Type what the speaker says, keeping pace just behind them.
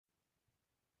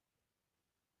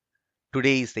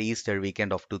Today is the Easter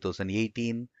weekend of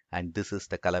 2018, and this is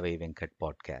the Kalavai Venkat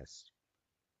podcast.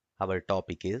 Our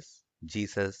topic is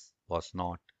Jesus was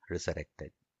not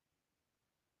resurrected.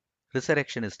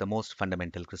 Resurrection is the most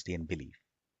fundamental Christian belief.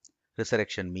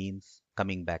 Resurrection means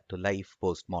coming back to life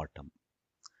post mortem.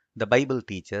 The Bible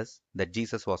teaches that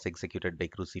Jesus was executed by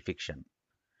crucifixion.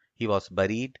 He was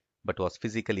buried but was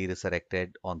physically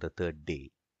resurrected on the third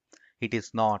day. It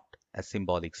is not a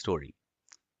symbolic story.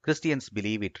 Christians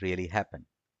believe it really happened.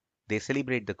 They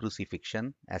celebrate the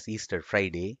crucifixion as Easter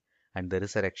Friday and the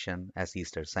resurrection as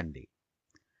Easter Sunday.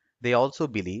 They also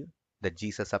believe that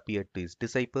Jesus appeared to his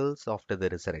disciples after the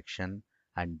resurrection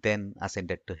and then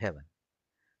ascended to heaven.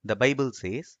 The Bible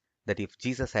says that if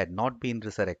Jesus had not been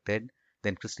resurrected,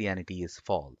 then Christianity is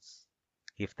false.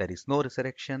 If there is no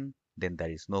resurrection, then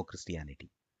there is no Christianity.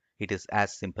 It is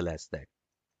as simple as that.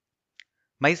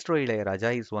 Maestro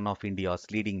Ilayaraja is one of India's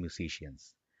leading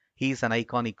musicians. He is an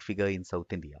iconic figure in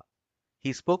South India.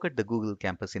 He spoke at the Google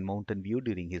campus in Mountain View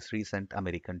during his recent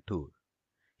American tour.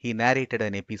 He narrated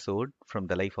an episode from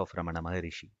the life of Ramana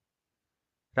Maharishi.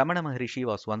 Ramana Maharishi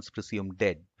was once presumed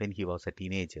dead when he was a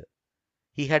teenager.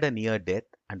 He had a near death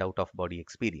and out of body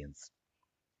experience.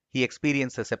 He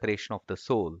experienced a separation of the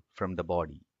soul from the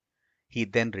body. He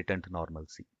then returned to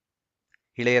normalcy.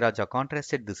 Ilayaraja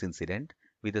contrasted this incident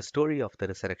with the story of the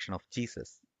resurrection of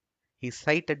Jesus. He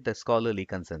cited the scholarly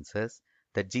consensus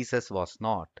that Jesus was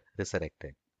not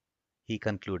resurrected. He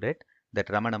concluded that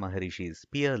Ramana Maharishi is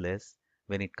peerless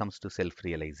when it comes to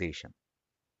self-realization.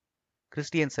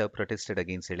 Christians have protested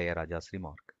against Ilayaraja's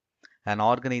remark. An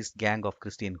organized gang of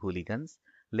Christian hooligans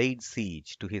laid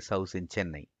siege to his house in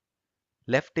Chennai.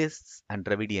 Leftists and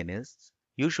Dravidianists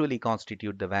usually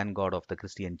constitute the vanguard of the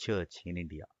Christian church in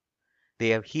India. They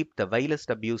have heaped the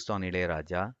vilest abuse on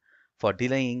Ilayaraja for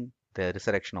delaying the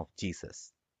resurrection of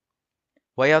Jesus.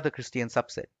 Why are the Christians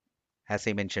upset? As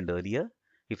I mentioned earlier,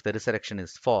 if the resurrection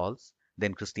is false,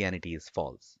 then Christianity is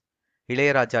false.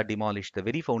 Ilayaraja demolished the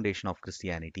very foundation of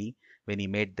Christianity when he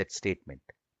made that statement.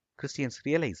 Christians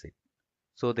realize it,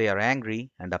 so they are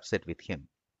angry and upset with him.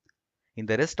 In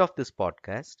the rest of this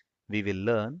podcast, we will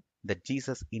learn that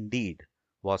Jesus indeed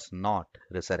was not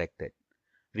resurrected.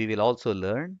 We will also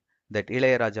learn that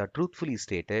Ilayaraja truthfully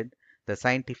stated the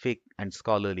scientific and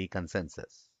scholarly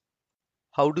consensus.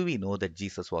 How do we know that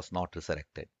Jesus was not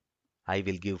resurrected? I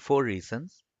will give 4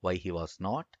 reasons why he was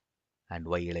not and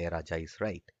why Ilayaraja is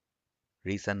right.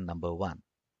 Reason number 1.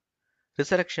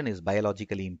 Resurrection is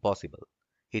biologically impossible.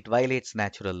 It violates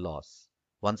natural laws.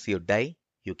 Once you die,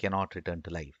 you cannot return to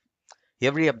life.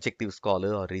 Every objective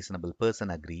scholar or reasonable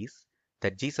person agrees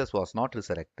that Jesus was not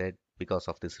resurrected because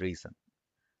of this reason.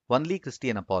 Only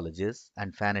Christian apologists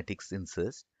and fanatics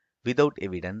insist, without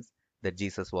evidence, that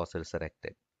Jesus was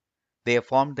resurrected. They have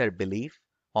formed their belief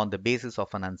on the basis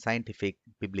of an unscientific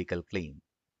biblical claim.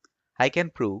 I can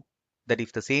prove that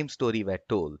if the same story were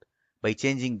told by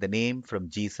changing the name from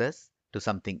Jesus to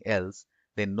something else,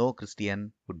 then no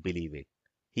Christian would believe it.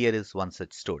 Here is one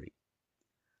such story.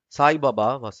 Sai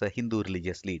Baba was a Hindu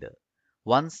religious leader.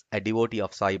 Once a devotee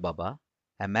of Sai Baba,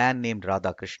 a man named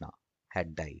Radha Krishna,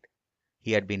 had died.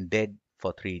 He had been dead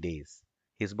for 3 days.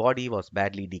 His body was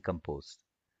badly decomposed.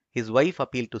 His wife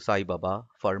appealed to Sai Baba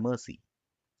for mercy.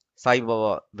 Sai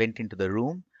Baba went into the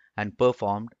room and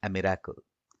performed a miracle.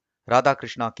 Radha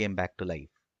Krishna came back to life.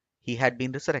 He had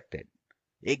been resurrected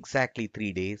exactly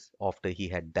 3 days after he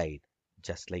had died,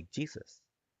 just like Jesus.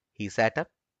 He sat up,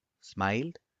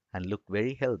 smiled, and looked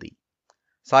very healthy.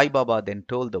 Sai Baba then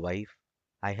told the wife,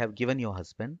 I have given your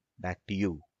husband back to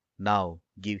you. Now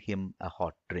give him a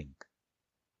hot drink.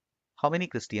 How many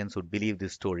Christians would believe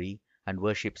this story and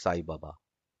worship Sai Baba?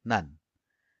 None.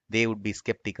 They would be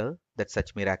skeptical that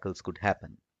such miracles could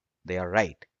happen. They are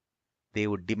right. They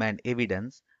would demand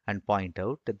evidence and point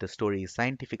out that the story is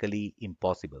scientifically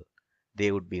impossible.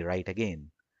 They would be right again.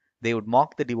 They would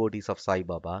mock the devotees of Sai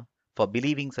Baba for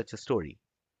believing such a story.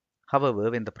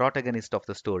 However, when the protagonist of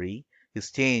the story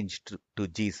is changed to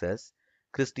Jesus,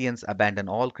 Christians abandon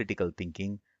all critical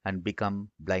thinking and become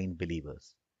blind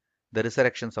believers. The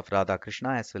resurrections of Radha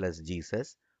Krishna as well as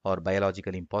Jesus are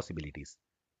biological impossibilities.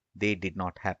 They did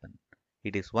not happen.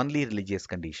 It is only religious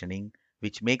conditioning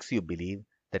which makes you believe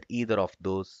that either of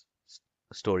those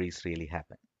stories really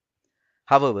happened.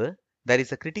 However, there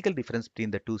is a critical difference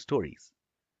between the two stories.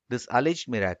 This alleged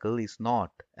miracle is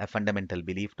not a fundamental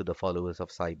belief to the followers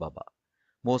of Sai Baba.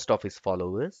 Most of his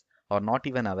followers are not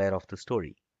even aware of the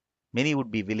story. Many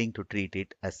would be willing to treat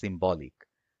it as symbolic.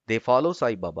 They follow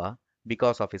Sai Baba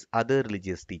because of his other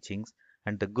religious teachings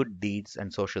and the good deeds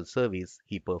and social service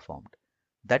he performed.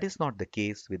 That is not the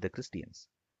case with the Christians.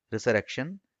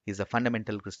 Resurrection is a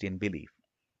fundamental Christian belief.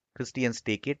 Christians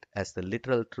take it as the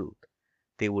literal truth.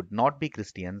 They would not be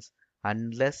Christians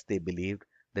unless they believed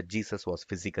that Jesus was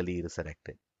physically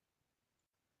resurrected.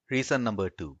 Reason number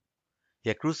two.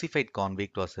 A crucified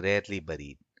convict was rarely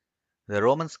buried. The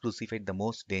Romans crucified the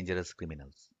most dangerous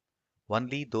criminals.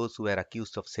 Only those who were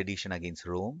accused of sedition against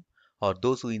Rome or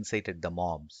those who incited the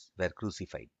mobs were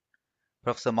crucified.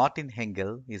 Professor Martin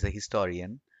Hengel is a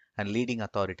historian and leading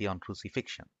authority on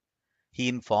crucifixion. He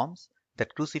informs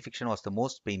that crucifixion was the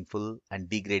most painful and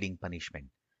degrading punishment.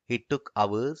 It took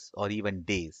hours or even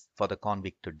days for the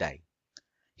convict to die.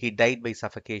 He died by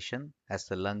suffocation as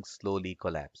the lungs slowly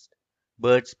collapsed.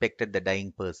 Birds pecked at the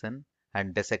dying person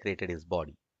and desecrated his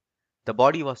body. The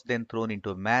body was then thrown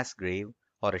into a mass grave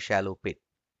or a shallow pit.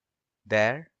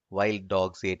 There, wild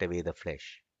dogs ate away the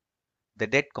flesh. The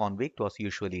dead convict was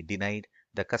usually denied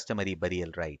the customary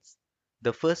burial rites.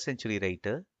 The first century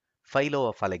writer, Philo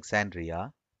of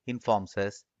Alexandria, informs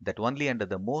us that only under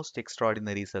the most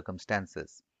extraordinary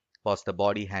circumstances was the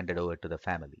body handed over to the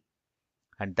family.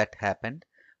 And that happened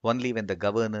only when the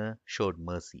governor showed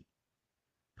mercy.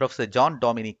 Professor John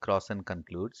Dominic Crossan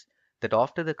concludes that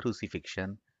after the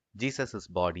crucifixion, Jesus'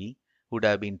 body would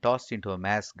have been tossed into a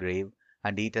mass grave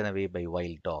and eaten away by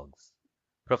wild dogs.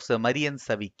 Professor Marianne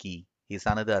Swaicki is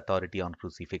another authority on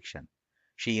crucifixion.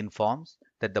 She informs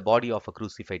that the body of a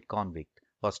crucified convict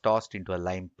was tossed into a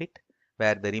lime pit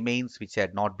where the remains which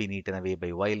had not been eaten away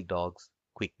by wild dogs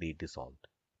quickly dissolved.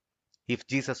 If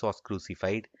Jesus was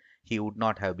crucified, he would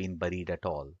not have been buried at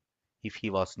all. If he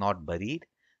was not buried,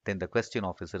 then the question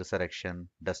of his resurrection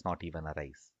does not even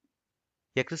arise.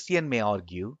 A Christian may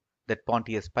argue that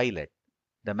Pontius Pilate,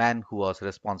 the man who was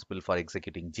responsible for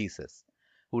executing Jesus,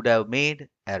 would have made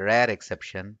a rare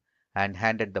exception and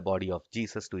handed the body of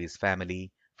Jesus to his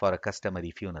family for a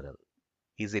customary funeral.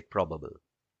 Is it probable?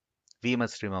 We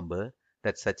must remember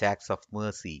that such acts of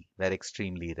mercy were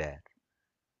extremely rare.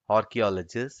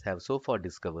 Archaeologists have so far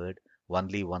discovered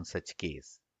only one such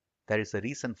case. There is a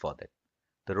reason for that.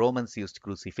 The Romans used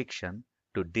crucifixion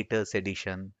to deter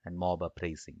sedition and mob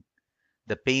uprising.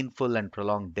 The painful and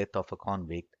prolonged death of a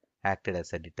convict acted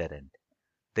as a deterrent.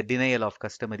 The denial of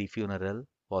customary funeral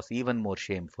was even more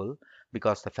shameful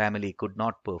because the family could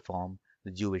not perform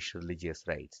the Jewish religious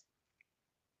rites.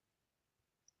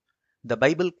 The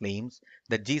Bible claims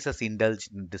that Jesus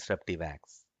indulged in disruptive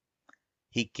acts.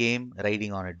 He came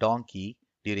riding on a donkey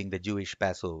during the Jewish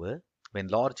Passover when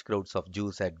large crowds of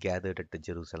Jews had gathered at the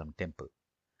Jerusalem temple.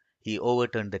 He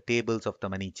overturned the tables of the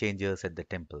money changers at the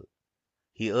temple.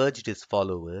 He urged his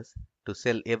followers to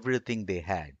sell everything they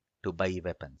had to buy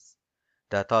weapons.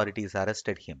 The authorities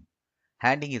arrested him.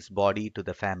 Handing his body to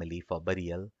the family for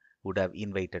burial would have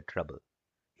invited trouble.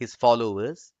 His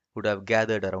followers would have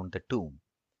gathered around the tomb.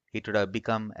 It would have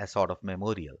become a sort of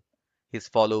memorial. His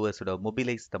followers would have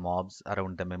mobilized the mobs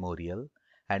around the memorial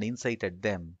and incited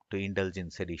them to indulge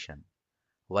in sedition.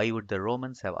 Why would the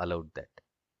Romans have allowed that?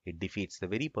 It defeats the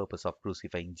very purpose of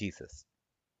crucifying Jesus.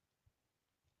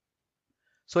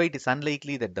 So it is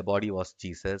unlikely that the body of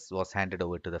Jesus was handed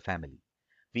over to the family.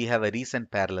 We have a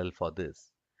recent parallel for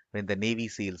this. When the Navy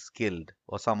SEALs killed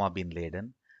Osama bin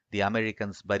Laden, the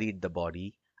Americans buried the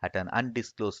body at an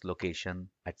undisclosed location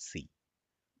at sea.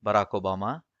 Barack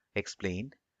Obama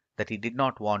explained that he did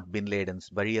not want bin Laden's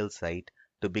burial site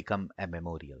to become a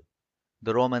memorial.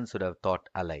 The Romans would have thought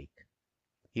alike.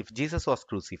 If Jesus was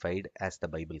crucified, as the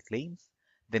Bible claims,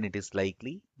 then it is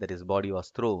likely that his body was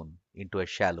thrown into a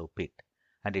shallow pit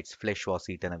and its flesh was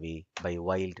eaten away by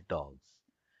wild dogs.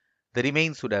 The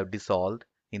remains would have dissolved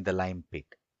in the lime pit.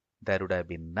 There would have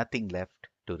been nothing left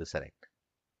to resurrect.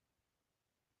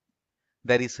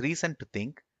 There is reason to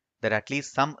think that at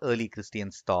least some early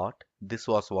Christians thought this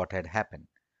was what had happened.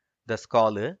 The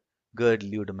scholar Gerd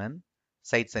Lüdemann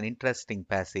cites an interesting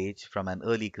passage from an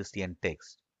early Christian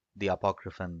text, the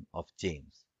Apocryphon of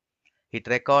James. It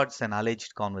records an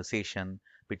alleged conversation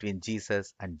between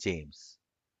Jesus and James.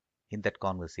 In that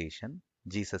conversation,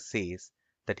 Jesus says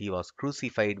that he was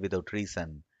crucified without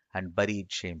reason and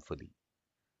buried shamefully.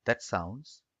 That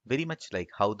sounds very much like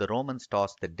how the Romans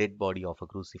tossed the dead body of a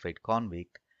crucified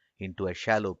convict into a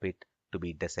shallow pit to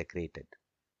be desecrated.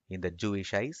 In the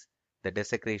Jewish eyes, the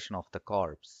desecration of the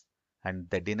corpse and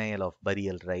the denial of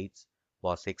burial rites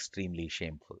was extremely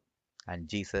shameful, and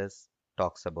Jesus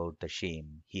talks about the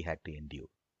shame he had to endure.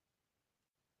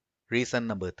 Reason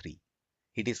number 3.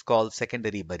 It is called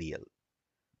secondary burial.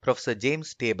 Professor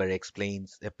James Tabor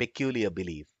explains a peculiar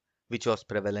belief which was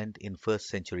prevalent in first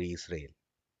century Israel.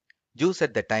 Jews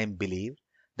at the time believed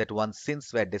that one's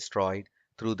sins were destroyed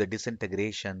through the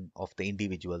disintegration of the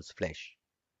individual's flesh.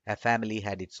 A family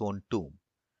had its own tomb.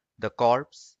 The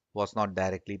corpse was not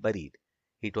directly buried.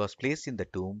 It was placed in the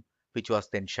tomb, which was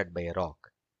then shut by a rock.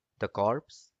 The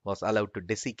corpse was allowed to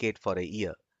desiccate for a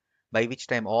year, by which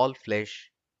time all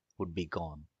flesh would be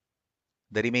gone.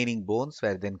 The remaining bones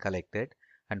were then collected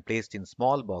and placed in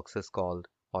small boxes called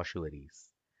ossuaries.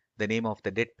 The name of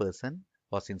the dead person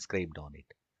was inscribed on it.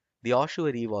 The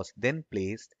ossuary was then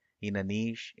placed in a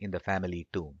niche in the family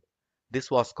tomb. This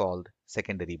was called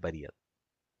secondary burial.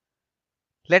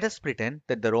 Let us pretend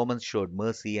that the Romans showed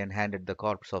mercy and handed the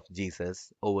corpse of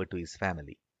Jesus over to his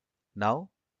family. Now,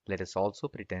 let us also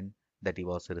pretend that he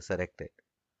was resurrected.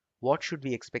 What should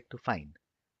we expect to find?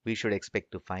 We should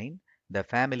expect to find the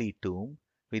family tomb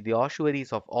with the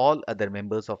ossuaries of all other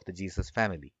members of the Jesus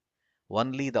family.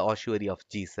 Only the ossuary of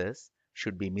Jesus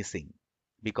should be missing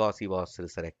because he was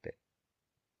resurrected.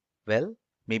 Well,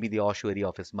 maybe the ossuary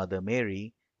of his mother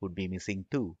Mary would be missing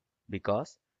too,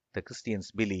 because the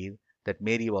Christians believe that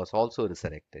Mary was also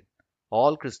resurrected.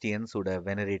 All Christians would have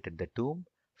venerated the tomb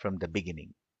from the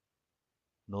beginning.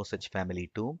 No such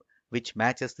family tomb which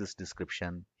matches this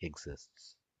description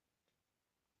exists.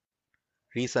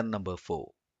 Reason number 4.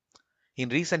 In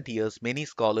recent years, many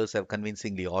scholars have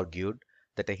convincingly argued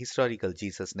that a historical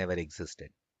Jesus never existed.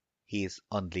 He is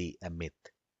only a myth.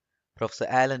 Professor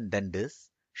Alan Dundes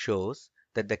shows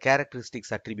that the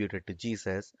characteristics attributed to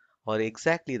Jesus are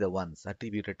exactly the ones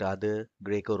attributed to other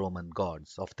Greco-Roman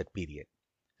gods of that period.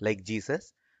 Like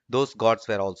Jesus, those gods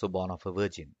were also born of a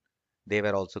virgin. They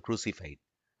were also crucified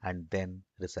and then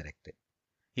resurrected.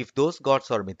 If those gods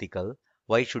are mythical,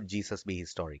 why should Jesus be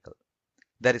historical?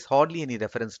 There is hardly any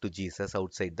reference to Jesus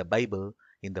outside the Bible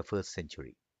in the first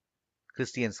century.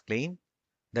 Christians claim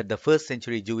that the first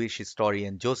century Jewish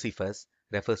historian Josephus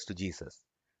refers to Jesus.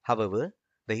 However,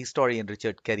 the historian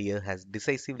Richard Carrier has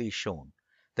decisively shown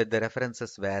that the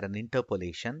references were an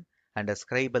interpolation and a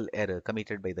scribal error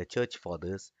committed by the church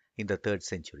fathers in the 3rd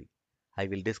century. I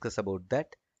will discuss about that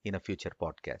in a future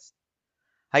podcast.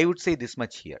 I would say this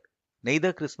much here.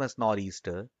 Neither Christmas nor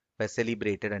Easter were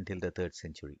celebrated until the 3rd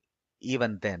century.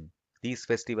 Even then, these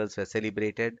festivals were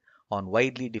celebrated on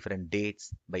widely different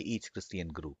dates by each Christian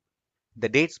group. The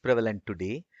dates prevalent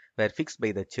today were fixed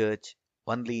by the Church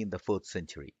only in the 4th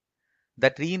century.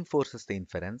 That reinforces the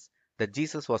inference that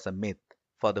Jesus was a myth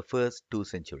for the first 2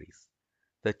 centuries.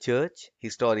 The Church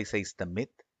historicized the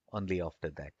myth only after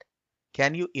that.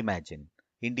 Can you imagine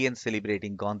Indians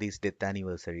celebrating Gandhi's death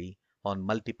anniversary on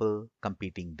multiple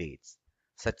competing dates?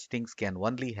 Such things can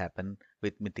only happen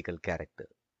with mythical character.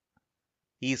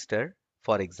 Easter,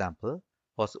 for example,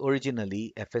 was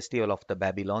originally a festival of the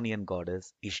Babylonian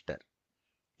goddess Ishtar.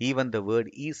 Even the word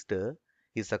Easter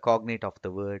is a cognate of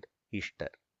the word Ishtar.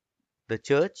 The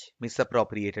church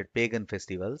misappropriated pagan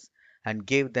festivals and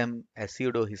gave them a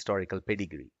pseudo-historical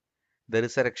pedigree. The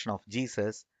resurrection of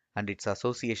Jesus and its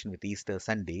association with Easter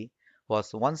Sunday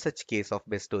was one such case of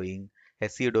bestowing a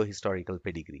pseudo-historical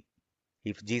pedigree.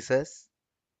 If Jesus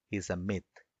is a myth,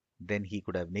 then he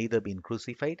could have neither been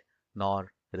crucified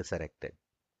nor resurrected.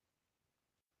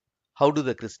 How do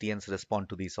the Christians respond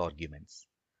to these arguments?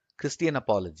 Christian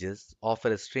apologists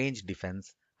offer a strange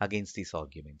defense against these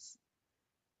arguments.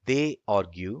 They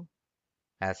argue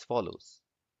as follows.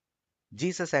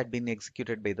 Jesus had been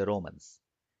executed by the Romans.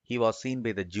 He was seen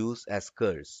by the Jews as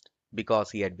cursed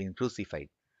because he had been crucified.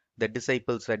 The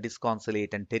disciples were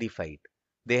disconsolate and terrified.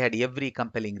 They had every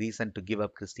compelling reason to give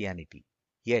up Christianity.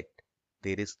 Yet,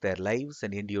 they risked their lives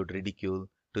and endured ridicule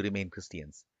to remain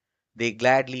Christians. They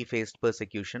gladly faced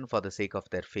persecution for the sake of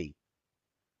their faith.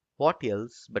 What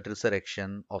else but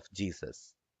resurrection of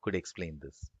Jesus could explain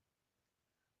this?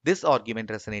 This argument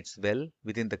resonates well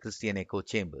within the Christian echo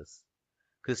chambers.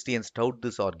 Christians tout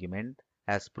this argument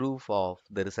as proof of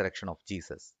the resurrection of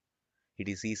Jesus. It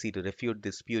is easy to refute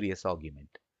this spurious argument.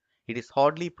 It is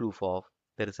hardly proof of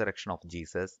the resurrection of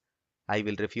Jesus. I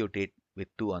will refute it with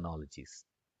 2 analogies.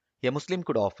 A Muslim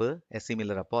could offer a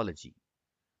similar apology.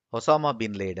 Osama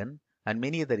bin Laden and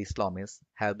many other Islamists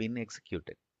have been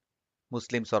executed.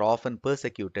 Muslims are often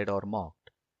persecuted or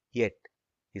mocked. Yet,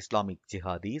 Islamic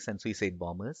jihadis and suicide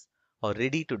bombers are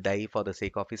ready to die for the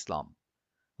sake of Islam.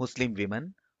 Muslim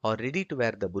women are ready to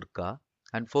wear the burqa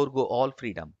and forego all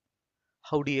freedom.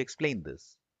 How do you explain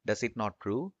this? Does it not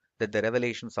prove that the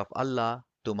revelations of Allah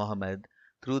to Muhammad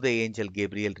through the angel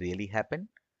Gabriel really happened?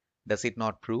 Does it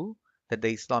not prove that the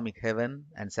Islamic heaven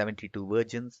and 72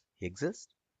 virgins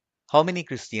exist? How many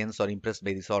Christians are impressed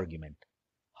by this argument?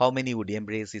 How many would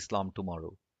embrace Islam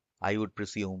tomorrow? I would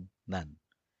presume none.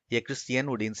 A Christian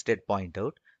would instead point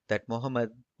out that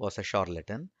Muhammad was a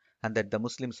charlatan and that the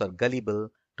Muslims are gullible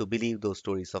to believe those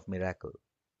stories of miracle.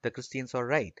 The Christians are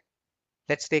right.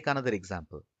 Let's take another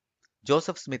example.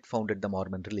 Joseph Smith founded the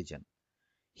Mormon religion.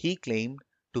 He claimed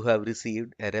to have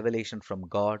received a revelation from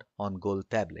God on gold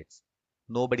tablets.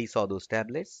 Nobody saw those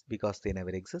tablets because they never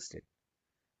existed.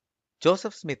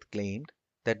 Joseph Smith claimed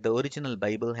that the original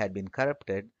Bible had been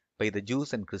corrupted by the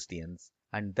Jews and Christians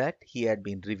and that he had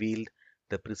been revealed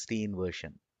the pristine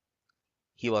version.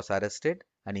 He was arrested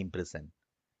and imprisoned.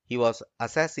 He was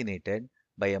assassinated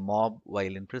by a mob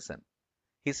while in prison.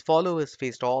 His followers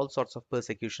faced all sorts of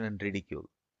persecution and ridicule,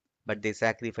 but they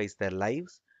sacrificed their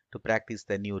lives to practice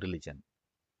their new religion.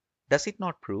 Does it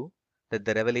not prove that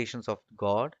the revelations of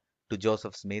God to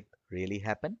Joseph Smith really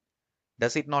happened?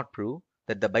 Does it not prove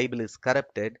that the Bible is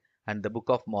corrupted and the Book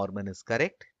of Mormon is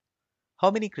correct?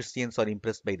 How many Christians are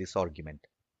impressed by this argument?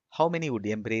 How many would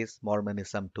embrace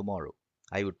Mormonism tomorrow?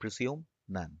 I would presume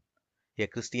none. A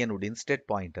Christian would instead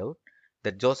point out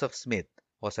that Joseph Smith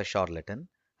was a charlatan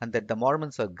and that the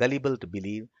Mormons are gullible to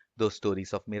believe those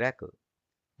stories of miracle.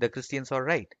 The Christians are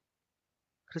right.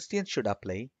 Christians should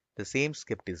apply the same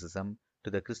skepticism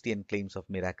to the Christian claims of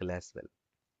miracle as well.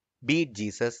 Be it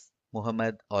Jesus,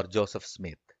 Muhammad, or Joseph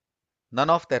Smith, none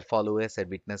of their followers had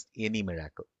witnessed any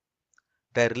miracle.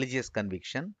 Their religious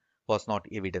conviction was not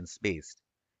evidence-based.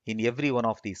 In every one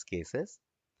of these cases,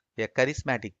 a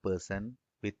charismatic person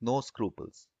with no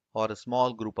scruples, or a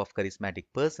small group of charismatic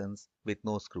persons with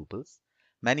no scruples,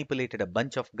 manipulated a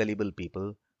bunch of gullible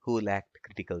people who lacked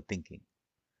critical thinking.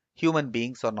 Human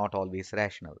beings are not always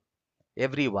rational.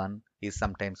 Everyone is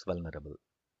sometimes vulnerable.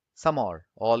 Some are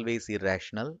always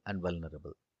irrational and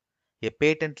vulnerable. A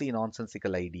patently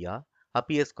nonsensical idea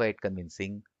appears quite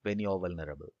convincing when you are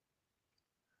vulnerable.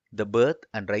 The birth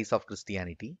and rise of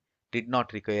Christianity did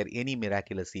not require any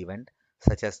miraculous event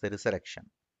such as the resurrection.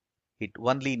 It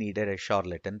only needed a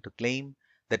charlatan to claim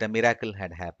that a miracle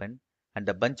had happened and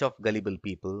a bunch of gullible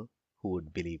people who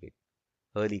would believe it.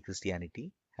 Early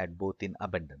Christianity had both in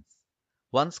abundance.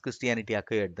 Once Christianity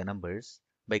acquired the numbers,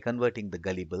 by converting the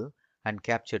gullible and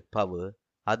captured power,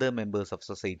 other members of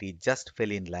society just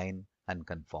fell in line and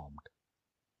conformed.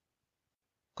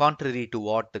 Contrary to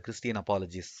what the Christian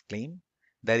apologists claim,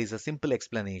 there is a simple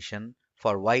explanation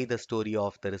for why the story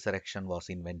of the resurrection was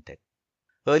invented.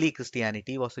 Early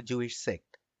Christianity was a Jewish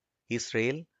sect.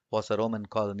 Israel was a Roman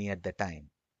colony at the time.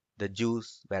 The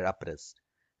Jews were oppressed.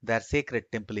 Their sacred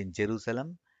temple in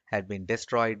Jerusalem had been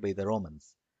destroyed by the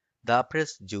Romans. The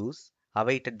oppressed Jews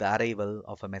awaited the arrival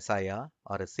of a Messiah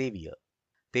or a Savior.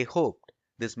 They hoped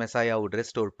this Messiah would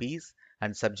restore peace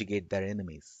and subjugate their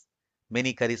enemies.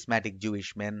 Many charismatic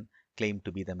Jewish men claimed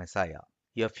to be the Messiah.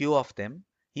 A few of them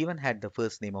even had the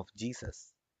first name of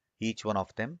Jesus. Each one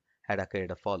of them had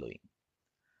acquired a following.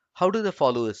 How do the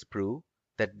followers prove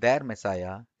that their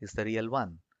Messiah is the real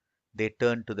one? They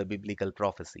turned to the biblical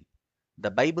prophecy.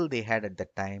 The Bible they had at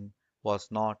that time was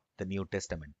not the New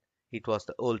Testament. It was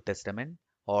the Old Testament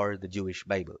or the Jewish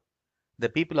Bible. The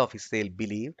people of Israel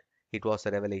believed it was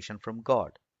a revelation from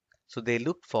God. So they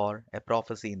looked for a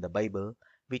prophecy in the Bible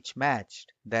which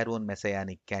matched their own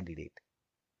messianic candidate.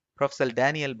 Professor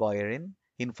Daniel Boyarin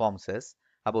informs us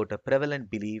about a prevalent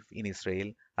belief in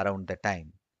Israel around the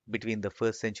time, between the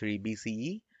 1st century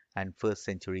BCE and 1st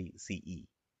century CE.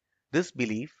 This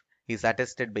belief is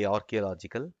attested by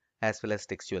archaeological as well as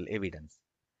textual evidence.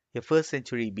 A 1st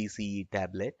century BCE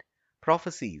tablet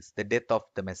prophesies the death of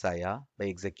the Messiah by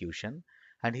execution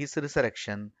and his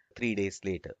resurrection 3 days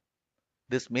later.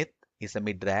 This myth is a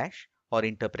midrash or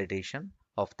interpretation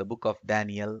of the book of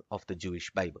Daniel of the Jewish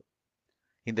Bible.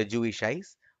 In the Jewish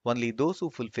eyes, only those who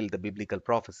fulfill the biblical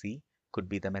prophecy could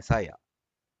be the Messiah.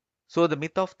 So the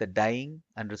myth of the dying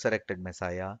and resurrected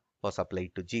Messiah was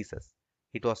applied to Jesus.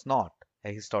 It was not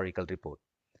a historical report.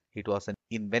 It was an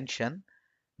invention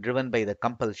driven by the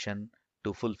compulsion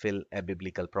to fulfill a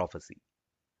biblical prophecy.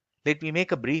 Let me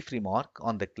make a brief remark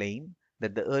on the claim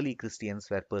that the early Christians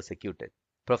were persecuted.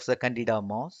 Professor Candida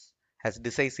Moss has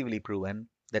decisively proven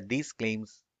that these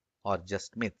claims are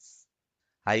just myths.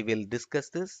 I will discuss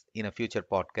this in a future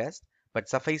podcast, but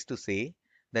suffice to say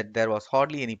that there was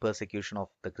hardly any persecution of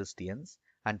the Christians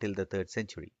until the 3rd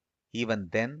century. Even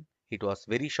then, it was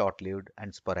very short-lived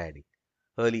and sporadic.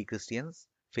 Early Christians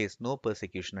faced no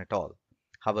persecution at all.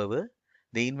 However,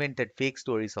 they invented fake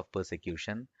stories of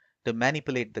persecution to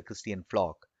manipulate the Christian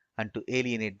flock and to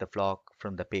alienate the flock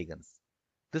from the pagans.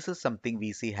 This is something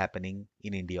we see happening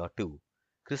in India too.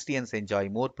 Christians enjoy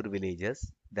more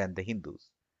privileges than the Hindus.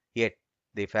 Yet,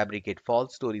 they fabricate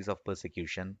false stories of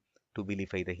persecution to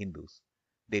vilify the Hindus.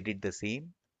 They did the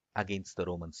same against the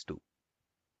Romans too.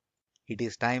 It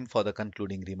is time for the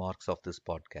concluding remarks of this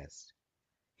podcast.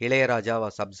 Ilayaraja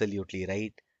was absolutely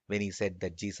right when he said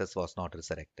that Jesus was not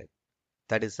resurrected.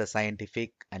 That is the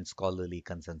scientific and scholarly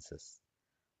consensus.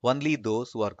 Only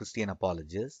those who are Christian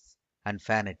apologists and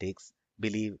fanatics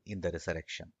believe in the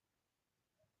resurrection.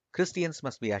 Christians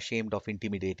must be ashamed of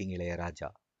intimidating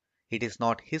Ilayaraja. It is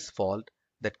not his fault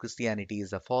that Christianity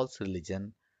is a false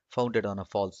religion founded on a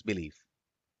false belief.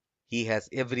 He has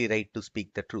every right to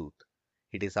speak the truth.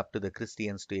 It is up to the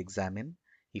Christians to examine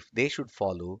if they should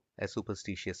follow a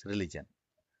superstitious religion.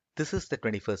 This is the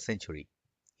 21st century.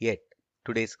 Yet,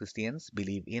 today's Christians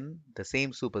believe in the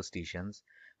same superstitions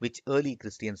which early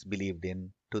Christians believed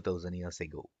in 2000 years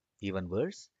ago. Even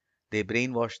worse, they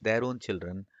brainwash their own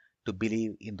children to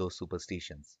believe in those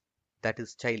superstitions. That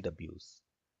is child abuse.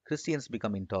 Christians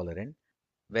become intolerant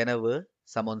whenever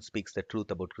someone speaks the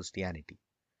truth about Christianity.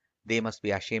 They must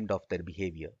be ashamed of their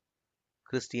behavior.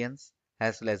 Christians,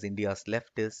 as well as India's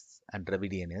leftists and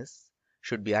Dravidianists,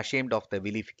 should be ashamed of the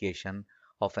vilification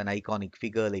of an iconic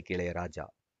figure like Ilayaraja.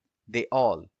 They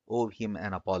all owe him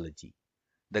an apology.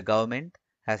 The government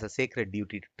has a sacred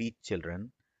duty to teach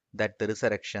children that the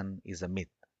resurrection is a myth.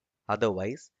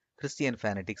 Otherwise, Christian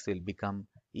fanatics will become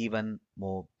even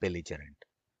more belligerent.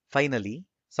 Finally,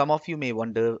 some of you may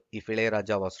wonder if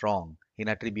Ilayaraja was wrong in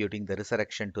attributing the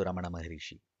resurrection to Ramana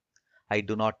Maharishi. I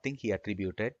do not think he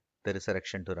attributed the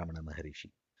resurrection to Ramana Maharishi.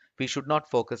 We should not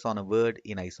focus on a word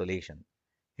in isolation.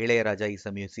 Ilayaraja is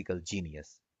a musical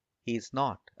genius. He is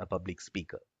not a public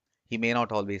speaker. He may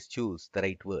not always choose the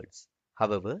right words.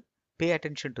 However, pay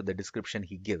attention to the description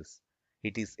he gives.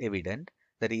 It is evident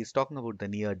that he is talking about the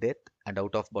near-death and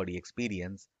out-of-body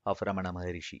experience of Ramana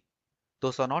Maharishi.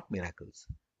 Those are not miracles.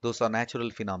 Those are natural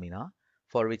phenomena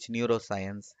for which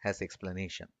neuroscience has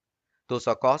explanation. Those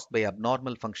are caused by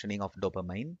abnormal functioning of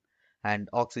dopamine and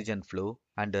oxygen flow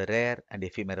under rare and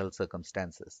ephemeral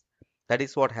circumstances. That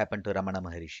is what happened to Ramana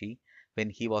Maharishi when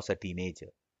he was a teenager.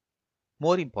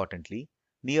 More importantly,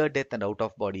 near-death and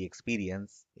out-of-body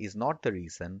experience is not the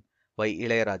reason why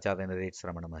Ilayaraja venerates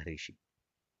Ramana Maharishi.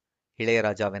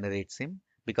 Ilayaraja venerates him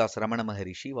because Ramana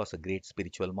Maharishi was a great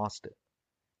spiritual master.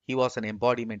 He was an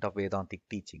embodiment of Vedantic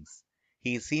teachings.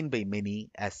 He is seen by many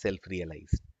as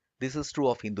self-realized. This is true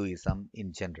of Hinduism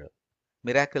in general.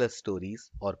 Miraculous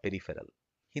stories are peripheral.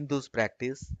 Hindus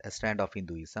practice a strand of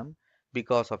Hinduism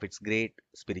because of its great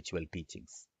spiritual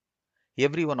teachings.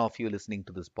 Every one of you listening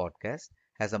to this podcast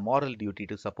has a moral duty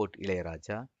to support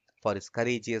Ilayaraja for his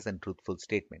courageous and truthful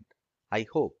statement. I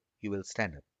hope you will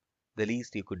stand up. The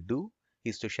least you could do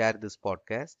is to share this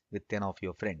podcast with 10 of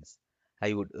your friends.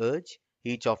 I would urge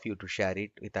each of you to share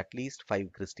it with at least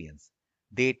 5 Christians.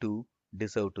 They too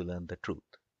deserve to learn the truth.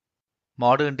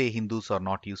 Modern day Hindus are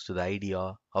not used to the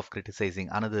idea of criticizing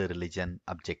another religion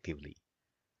objectively.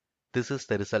 This is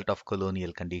the result of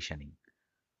colonial conditioning.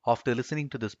 After listening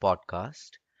to this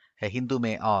podcast, a Hindu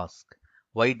may ask,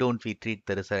 why don't we treat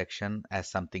the resurrection as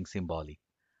something symbolic?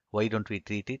 Why don't we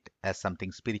treat it as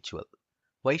something spiritual?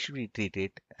 Why should we treat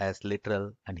it as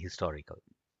literal and historical?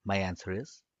 My answer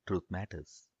is, truth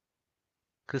matters.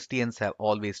 Christians have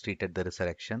always treated the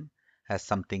resurrection as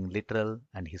something literal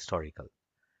and historical.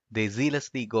 They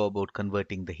zealously go about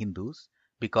converting the Hindus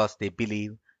because they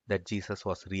believe that Jesus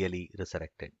was really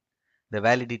resurrected. The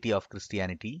validity of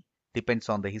Christianity depends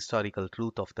on the historical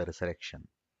truth of the resurrection.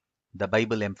 The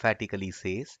Bible emphatically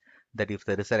says that if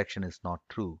the resurrection is not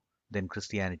true, then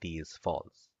Christianity is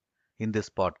false. In this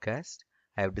podcast,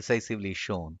 I have decisively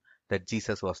shown that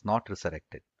Jesus was not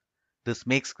resurrected. This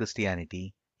makes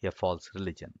Christianity a false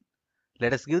religion.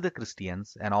 Let us give the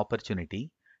Christians an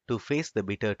opportunity to face the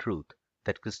bitter truth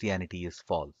that Christianity is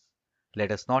false.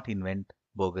 Let us not invent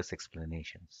bogus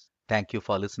explanations. Thank you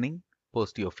for listening.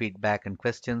 Post your feedback and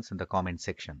questions in the comment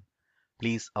section.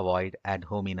 Please avoid ad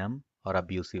hominem or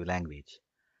abusive language.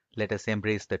 Let us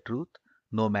embrace the truth,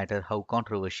 no matter how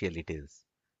controversial it is.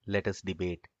 Let us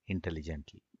debate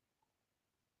intelligently.